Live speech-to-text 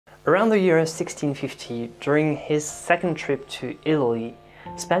Around the year 1650, during his second trip to Italy,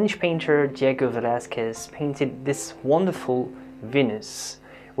 Spanish painter Diego Velázquez painted this wonderful Venus,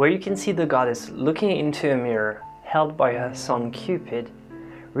 where you can see the goddess looking into a mirror held by her son Cupid,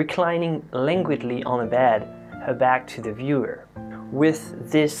 reclining languidly on a bed, her back to the viewer.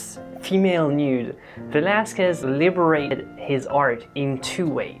 With this female nude, Velázquez liberated his art in two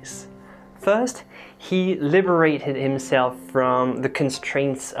ways. First, he liberated himself from the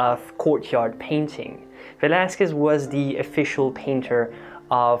constraints of courtyard painting. Velázquez was the official painter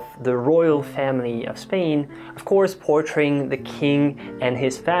of the royal family of Spain. Of course, portraying the king and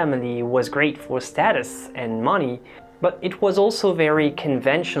his family was great for status and money, but it was also very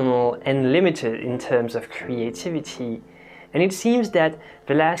conventional and limited in terms of creativity. And it seems that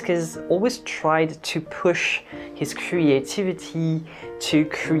Velázquez always tried to push his creativity to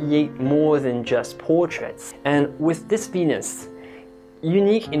create more than just portraits. And with this Venus,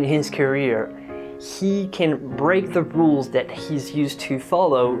 unique in his career, he can break the rules that he's used to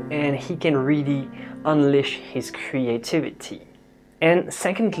follow, and he can really unleash his creativity. And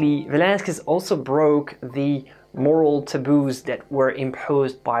secondly, Velázquez also broke the moral taboos that were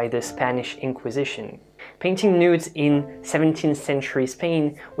imposed by the Spanish Inquisition. Painting nudes in 17th century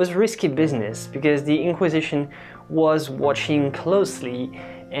Spain was risky business because the Inquisition was watching closely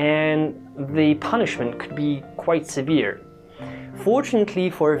and the punishment could be quite severe. Fortunately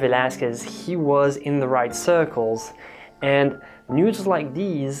for Velázquez, he was in the right circles, and nudes like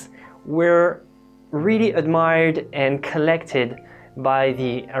these were really admired and collected by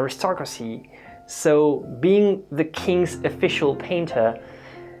the aristocracy. So, being the king's official painter,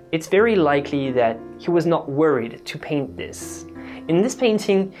 it's very likely that he was not worried to paint this. In this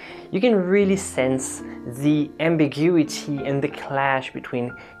painting, you can really sense the ambiguity and the clash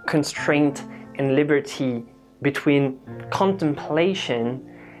between constraint and liberty, between contemplation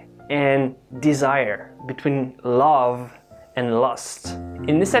and desire, between love and lust.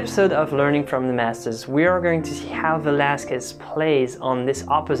 In this episode of Learning from the Masters, we are going to see how Velázquez plays on this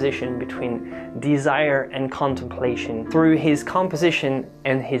opposition between desire and contemplation through his composition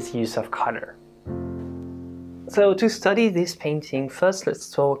and his use of color. So to study this painting, first let's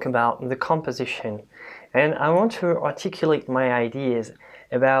talk about the composition. And I want to articulate my ideas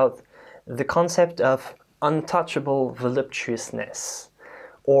about the concept of untouchable voluptuousness,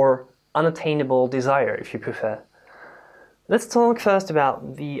 or unattainable desire if you prefer. Let's talk first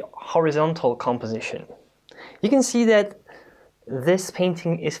about the horizontal composition. You can see that this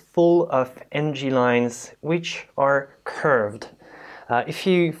painting is full of energy lines which are curved. If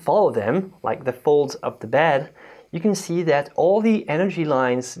you follow them, like the folds of the bed, you can see that all the energy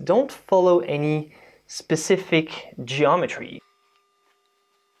lines don't follow any specific geometry.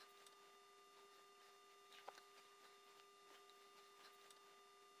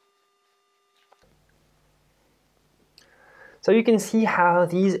 So you can see how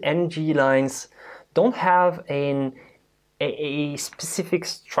these energy lines don't have a specific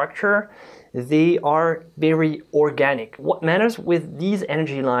structure. They are very organic. What matters with these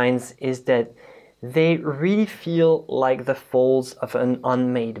energy lines is that they really feel like the folds of an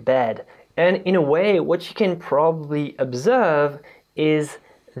unmade bed. And in a way, what you can probably observe is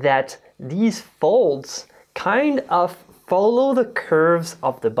that these folds kind of follow the curves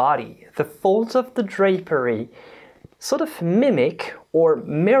of the body. The folds of the drapery sort of mimic or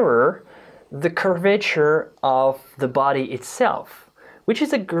mirror the curvature of the body itself, which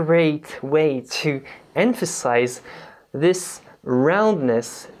is a great way to emphasize this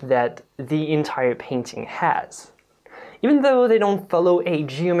roundness that the entire painting has. Even though they don't follow a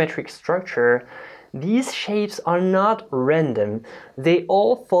geometric structure, these shapes are not random. They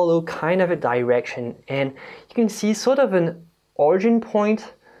all follow kind of a direction, and you can see sort of an origin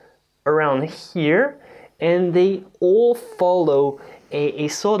point around here, and they all follow a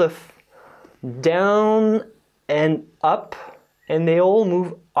sort of down and up, and they all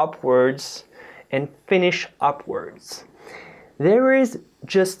move upwards and finish upwards. There is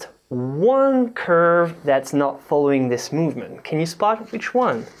just one curve that's not following this movement. Can you spot which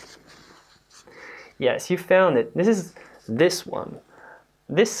one? Yes, you found it. This is this one.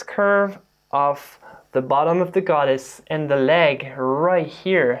 This curve of the bottom of the goddess and the leg right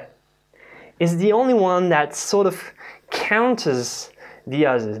here is the only one that sort of counters the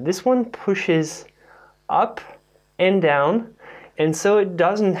others. This one pushes up and down, and so it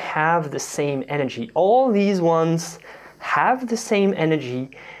doesn't have the same energy. All these ones have the same energy,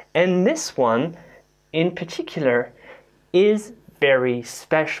 and this one in particular is very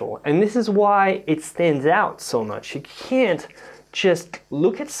special. And this is why it stands out so much. You can't just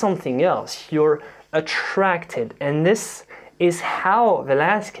look at something else. You're attracted, and this is how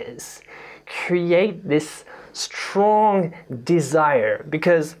Velázquez create this strong desire,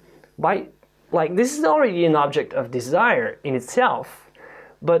 because this is already an object of desire in itself,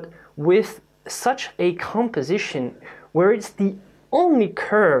 but with such a composition where it's the only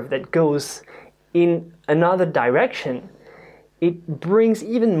curve that goes in another direction, it brings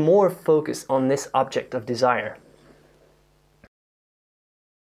even more focus on this object of desire.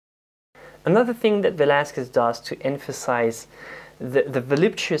 Another thing that Velázquez does to emphasize the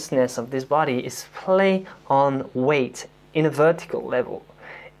voluptuousness of this body is play on weight in a vertical level.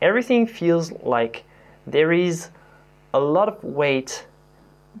 Everything feels like there is a lot of weight.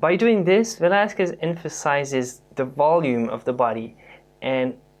 By doing this, Velázquez emphasizes the volume of the body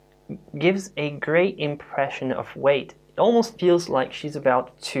and gives a great impression of weight. It almost feels like she's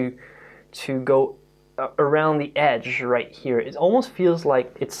about to go around the edge right here. It almost feels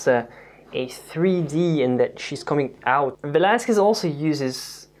like it's a 3D and that she's coming out. Velázquez also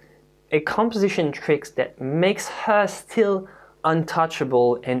uses a composition tricks that makes her still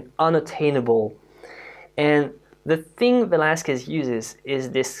untouchable and unattainable. And the thing Velázquez uses is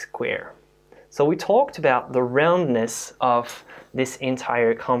this square. So we talked about the roundness of this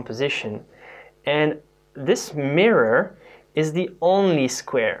entire composition, and this mirror is the only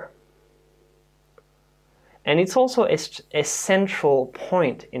square. And it's also a central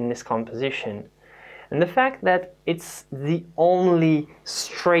point in this composition. And the fact that it's the only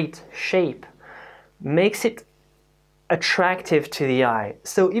straight shape makes it attractive to the eye.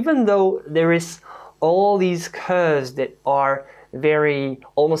 So even though there is all these curves that are very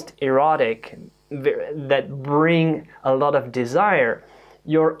almost erotic, that bring a lot of desire,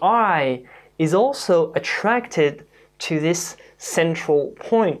 your eye is also attracted to this central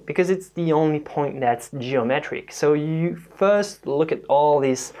point because it's the only point that's geometric. So you first look at all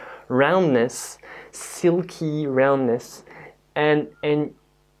this roundness, silky roundness, and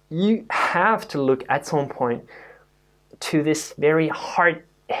you have to look at some point to this very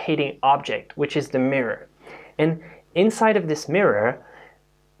hard-hitting object, which is the mirror. And inside of this mirror,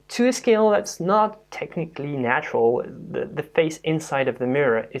 to a scale that's not technically natural, the face inside of the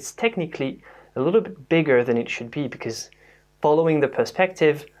mirror is technically a little bit bigger than it should be, because following the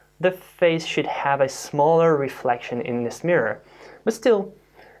perspective, the face should have a smaller reflection in this mirror. But still,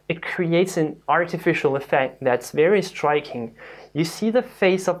 it creates an artificial effect that's very striking. You see the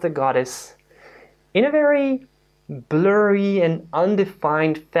face of the goddess in a very blurry and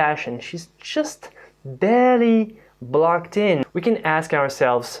undefined fashion. She's just barely blocked in. We can ask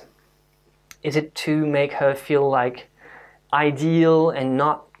ourselves, is it to make her feel like ideal and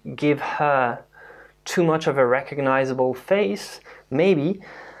not give her too much of a recognizable face? Maybe.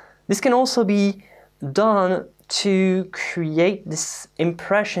 This can also be done to create this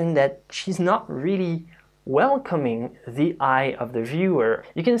impression that she's not really welcoming the eye of the viewer.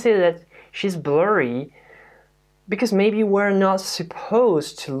 You can say that she's blurry because maybe we're not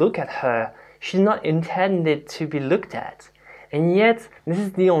supposed to look at her. She's not intended to be looked at. And yet, this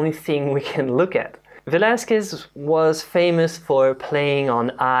is the only thing we can look at. Velázquez was famous for playing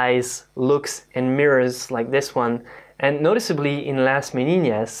on eyes, looks, and mirrors like this one. And noticeably in Las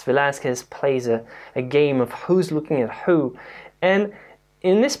Meninas, Velázquez plays a game of who's looking at who. And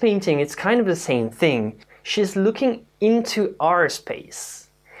in this painting, it's kind of the same thing. She's looking into our space.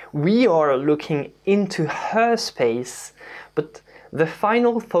 We are looking into her space, but the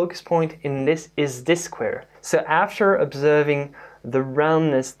final focus point in this is this square. So after observing the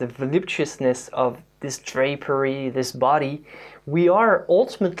roundness, the voluptuousness of this drapery, this body, we are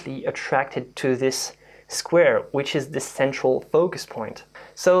ultimately attracted to this square, which is the central focus point.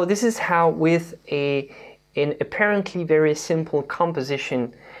 So this is how, with an apparently very simple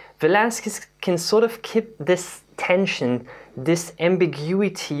composition, Velázquez can sort of keep this tension, this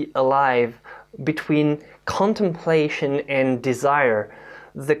ambiguity alive between contemplation and desire.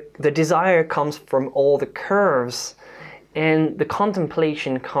 The desire comes from all the curves, and the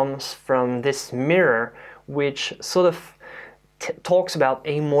contemplation comes from this mirror, which sort of talks about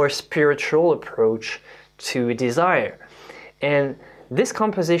a more spiritual approach to desire. And this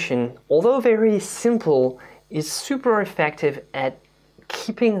composition, although very simple, is super effective at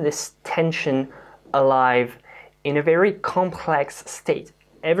keeping this tension alive in a very complex state.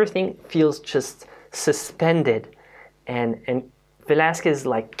 Everything feels just suspended, and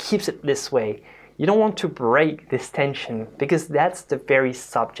Velázquez keeps it this way. You don't want to break this tension, because that's the very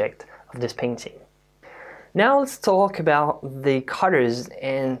subject of this painting. Now let's talk about the colors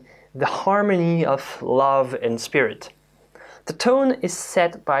and the harmony of love and spirit. The tone is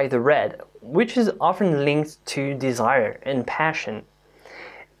set by the red, which is often linked to desire and passion.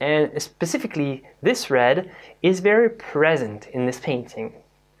 and specifically this red is very present in this painting.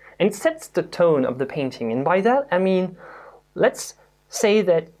 And it sets the tone of the painting, and by that I mean, let's say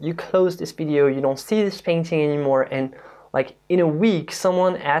that you close this video, you don't see this painting anymore, and like in a week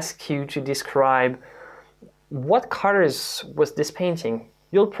someone asks you to describe what colors was this painting,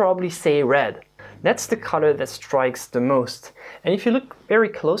 you'll probably say red. That's the color that strikes the most. And if you look very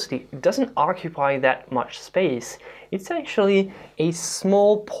closely, it doesn't occupy that much space. It's actually a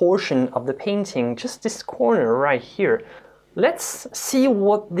small portion of the painting, just this corner right here. Let's see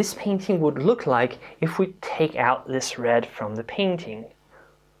what this painting would look like if we take out this red from the painting.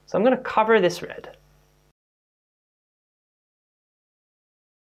 So I'm going to cover this red.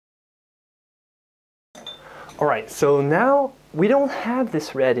 Alright, so now we don't have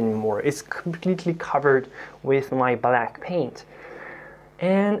this red anymore. It's completely covered with my black paint.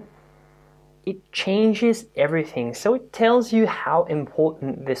 And it changes everything. So it tells you how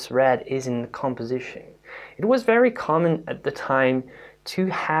important this red is in the composition. It was very common at the time to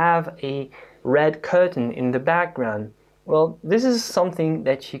have a red curtain in the background. Well, this is something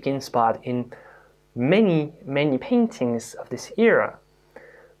that you can spot in many paintings of this era.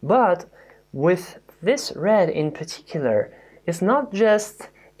 But with this red in particular, it's not just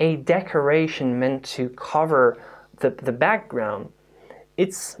a decoration meant to cover the background.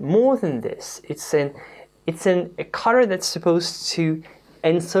 It's more than this. It's a color that's supposed to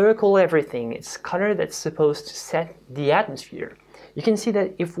encircle everything. It's a color that's supposed to set the atmosphere. You can see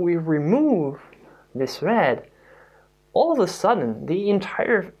that if we remove this red, all of a sudden the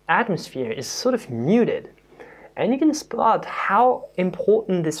entire atmosphere is sort of muted. And you can spot how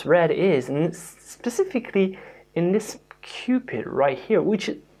important this red is, and specifically in this Cupid right here,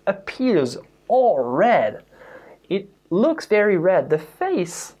 which appears all red. It looks very red. The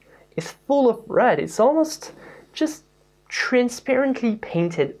face is full of red. It's almost just transparently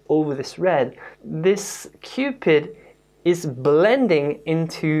painted over this red. This Cupid is blending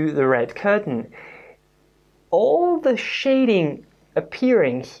into the red curtain. All the shading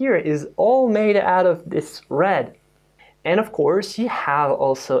appearing here is all made out of this red. And of course you have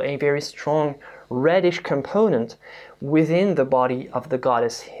also a very strong reddish component within the body of the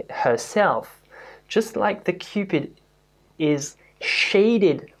goddess herself. Just like the Cupid is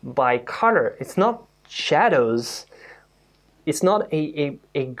shaded by color, it's not shadows, it's not a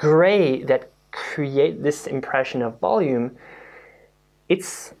gray that create this impression of volume,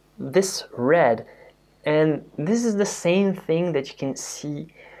 it's this red. And this is the same thing that you can see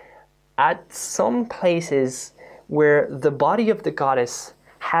at some places where the body of the goddess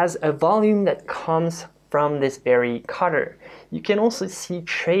has a volume that comes from this very color. You can also see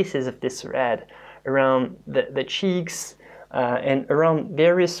traces of this red around the cheeks and around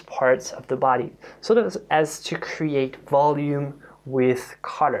various parts of the body, sort of as to create volume with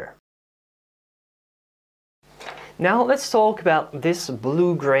color. Now let's talk about this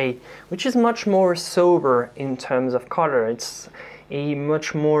blue-gray, which is much more sober in terms of color. It's a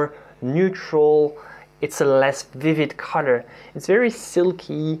much more neutral, it's a less vivid color. It's very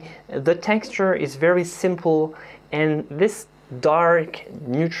silky, the texture is very simple, and this dark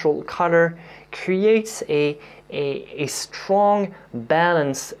neutral color creates a strong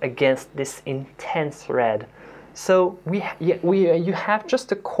balance against this intense red. So you have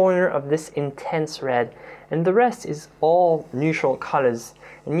just a corner of this intense red, and the rest is all neutral colors.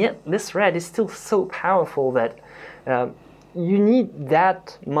 And yet this red is still so powerful that you need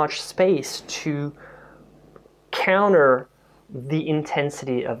that much space to counter the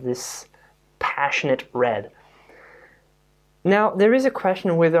intensity of this passionate red. Now there is a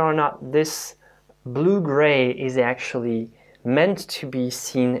question whether or not this blue-gray is actually meant to be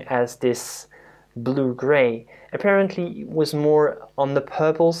seen as this blue-gray. Apparently it was more on the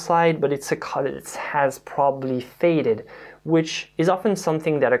purple side, but it's a color that has probably faded, which is often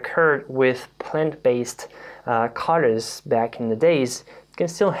something that occurred with plant-based colors back in the days. It can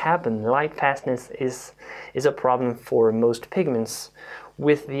still happen. Light fastness is a problem for most pigments.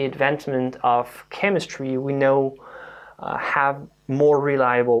 With the advancement of chemistry, we now have more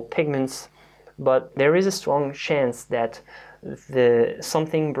reliable pigments, but there is a strong chance that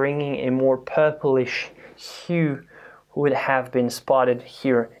something bringing a more purplish hue would have been spotted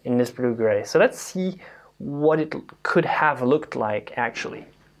here in this blue-gray. So let's see what it could have looked like actually.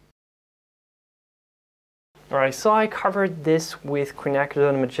 Alright, so I covered this with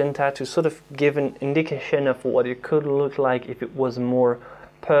quinacridone magenta to sort of give an indication of what it could look like if it was more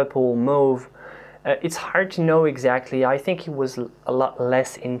purple mauve. It's hard to know exactly. I think it was a lot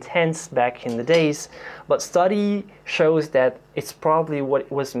less intense back in the days, but study shows that it's probably what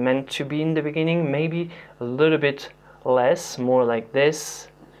it was meant to be in the beginning, maybe a little bit less, more like this,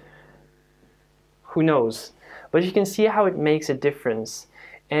 who knows? But you can see how it makes a difference.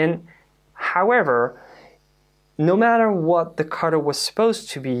 And however, no matter what the color was supposed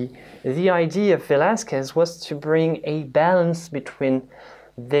to be, the idea of Velázquez was to bring a balance between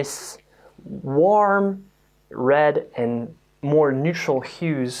this warm red and more neutral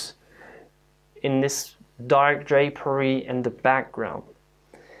hues in this dark drapery and the background.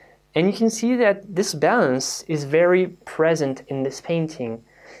 And you can see that this balance is very present in this painting.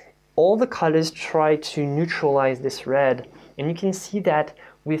 All the colors try to neutralize this red, and you can see that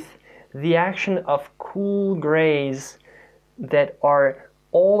with the action of cool grays that are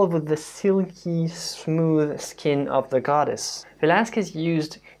all over the silky, smooth skin of the goddess. Velázquez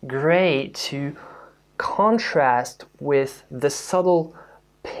used gray to contrast with the subtle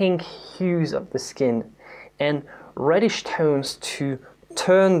pink hues of the skin and reddish tones to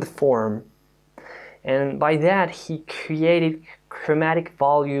turn the form. And by that he created chromatic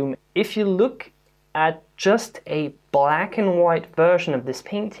volume. If you look at just a black and white version of this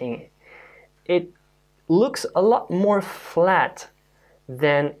painting, it looks a lot more flat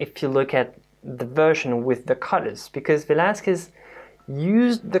than if you look at the version with the colors, because Velázquez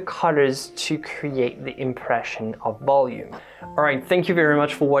used the colors to create the impression of volume. Alright, thank you very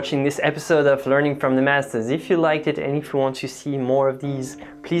much for watching this episode of Learning from the Masters. If you liked it and if you want to see more of these,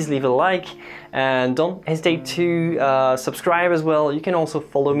 please leave a like and don't hesitate to subscribe as well. You can also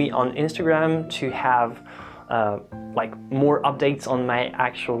follow me on Instagram to have like more updates on my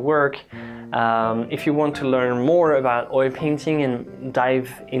actual work. If you want to learn more about oil painting and dive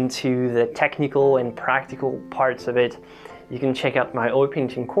into the technical and practical parts of it, you can check out my oil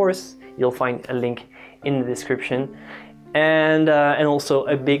painting course. You'll find a link in the description. And also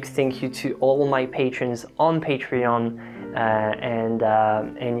a big thank you to all my patrons on Patreon.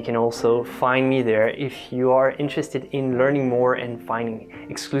 And you can also find me there if you are interested in learning more and finding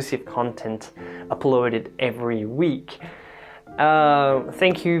exclusive content uploaded every week.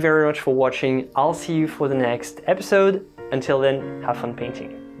 Thank you very much for watching. I'll see you for the next episode. Until then, have fun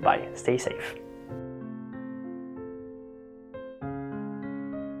painting. Bye. Stay safe.